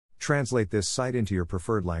Translate this site into your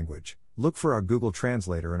preferred language. Look for our Google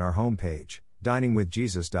Translator in our homepage,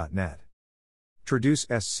 diningwithjesus.net. Traduce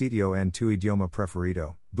este sitio en tu idioma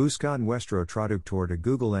preferido. Busca nuestro traductor de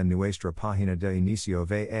Google en nuestra página de inicio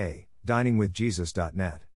va,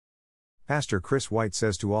 diningwithjesus.net. Pastor Chris White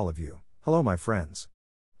says to all of you, hello my friends.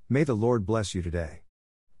 May the Lord bless you today.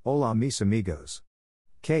 Hola mis amigos.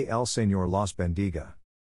 Que el Señor los bendiga.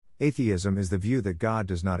 Atheism is the view that God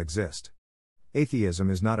does not exist. Atheism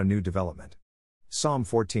is not a new development. Psalm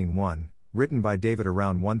 14:1, written by David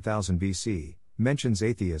around 1000 BC, mentions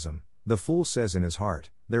atheism. The fool says in his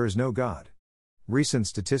heart, there is no God. Recent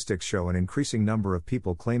statistics show an increasing number of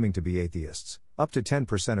people claiming to be atheists, up to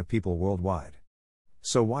 10% of people worldwide.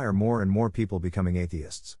 So why are more and more people becoming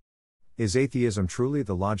atheists? Is atheism truly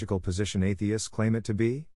the logical position atheists claim it to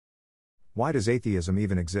be? Why does atheism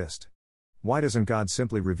even exist? Why doesn't God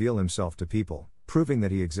simply reveal himself to people, proving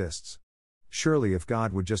that he exists? Surely if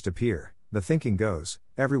God would just appear, the thinking goes,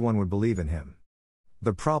 everyone would believe in him.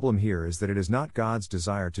 The problem here is that it is not God's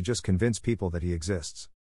desire to just convince people that he exists.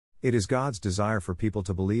 It is God's desire for people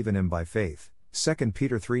to believe in him by faith, 2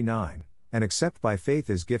 Peter 3:9, and accept by faith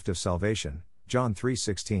his gift of salvation, John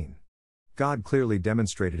 3:16. God clearly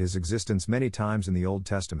demonstrated his existence many times in the Old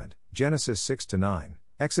Testament, Genesis 6-9,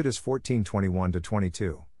 Exodus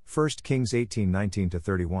 14:21-22, 1 Kings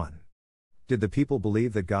 18:19-31. Did the people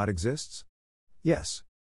believe that God exists? Yes.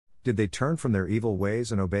 Did they turn from their evil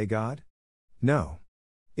ways and obey God? No.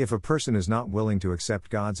 If a person is not willing to accept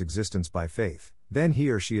God's existence by faith, then he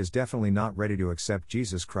or she is definitely not ready to accept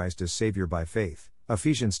Jesus Christ as Savior by faith,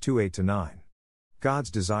 Ephesians 2:8-9. God's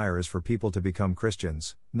desire is for people to become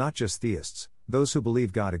Christians, not just theists, those who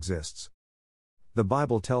believe God exists. The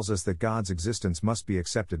Bible tells us that God's existence must be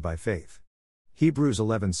accepted by faith. Hebrews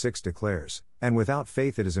 11:6 declares, and without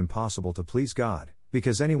faith it is impossible to please God,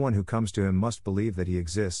 because anyone who comes to him must believe that he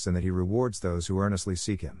exists and that he rewards those who earnestly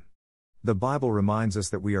seek him. The Bible reminds us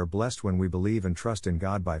that we are blessed when we believe and trust in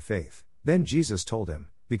God by faith. Then Jesus told him,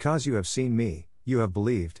 because you have seen me, you have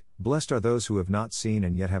believed, blessed are those who have not seen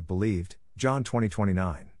and yet have believed, John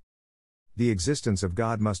 20:29. The existence of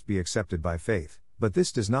God must be accepted by faith, but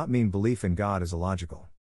this does not mean belief in God is illogical.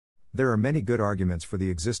 There are many good arguments for the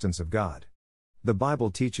existence of God. The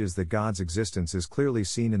Bible teaches that God's existence is clearly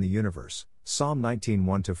seen in the universe, Psalm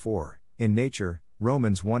 19:1-4, in nature,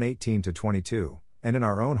 Romans 1:18-22, and in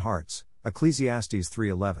our own hearts, Ecclesiastes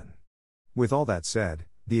 3:11. With all that said,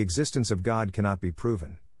 the existence of God cannot be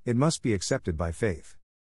proven, it must be accepted by faith.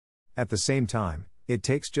 At the same time, it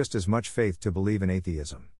takes just as much faith to believe in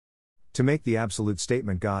atheism. To make the absolute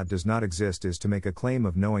statement God does not exist is to make a claim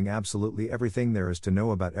of knowing absolutely everything there is to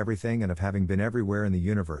know about everything and of having been everywhere in the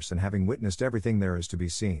universe and having witnessed everything there is to be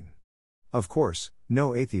seen. Of course,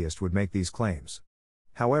 no atheist would make these claims.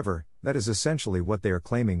 However, that is essentially what they are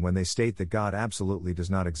claiming when they state that God absolutely does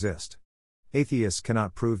not exist. Atheists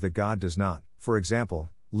cannot prove that God does not, for example,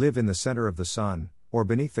 live in the center of the sun, or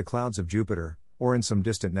beneath the clouds of Jupiter, or in some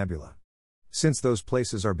distant nebula. Since those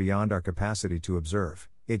places are beyond our capacity to observe,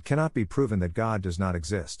 it cannot be proven that God does not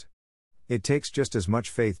exist. It takes just as much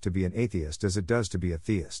faith to be an atheist as it does to be a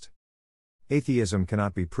theist. Atheism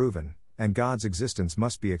cannot be proven, and God's existence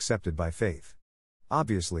must be accepted by faith.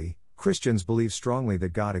 Obviously, Christians believe strongly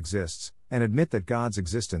that God exists, and admit that God's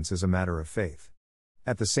existence is a matter of faith.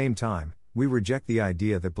 At the same time, we reject the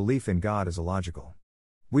idea that belief in God is illogical.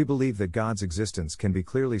 We believe that God's existence can be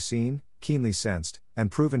clearly seen, keenly sensed,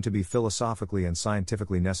 and proven to be philosophically and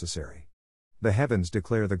scientifically necessary. The heavens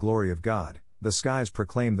declare the glory of God, the skies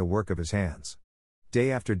proclaim the work of his hands.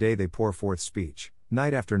 Day after day they pour forth speech,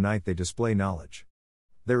 night after night they display knowledge.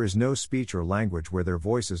 There is no speech or language where their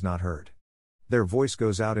voice is not heard. Their voice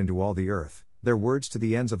goes out into all the earth, their words to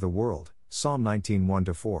the ends of the world, Psalm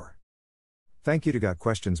 19:1-4. Thank you to Got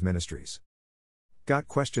Questions Ministries. Got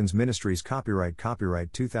Questions Ministries copyright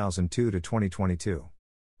 2002 to 2022.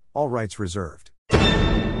 All rights reserved.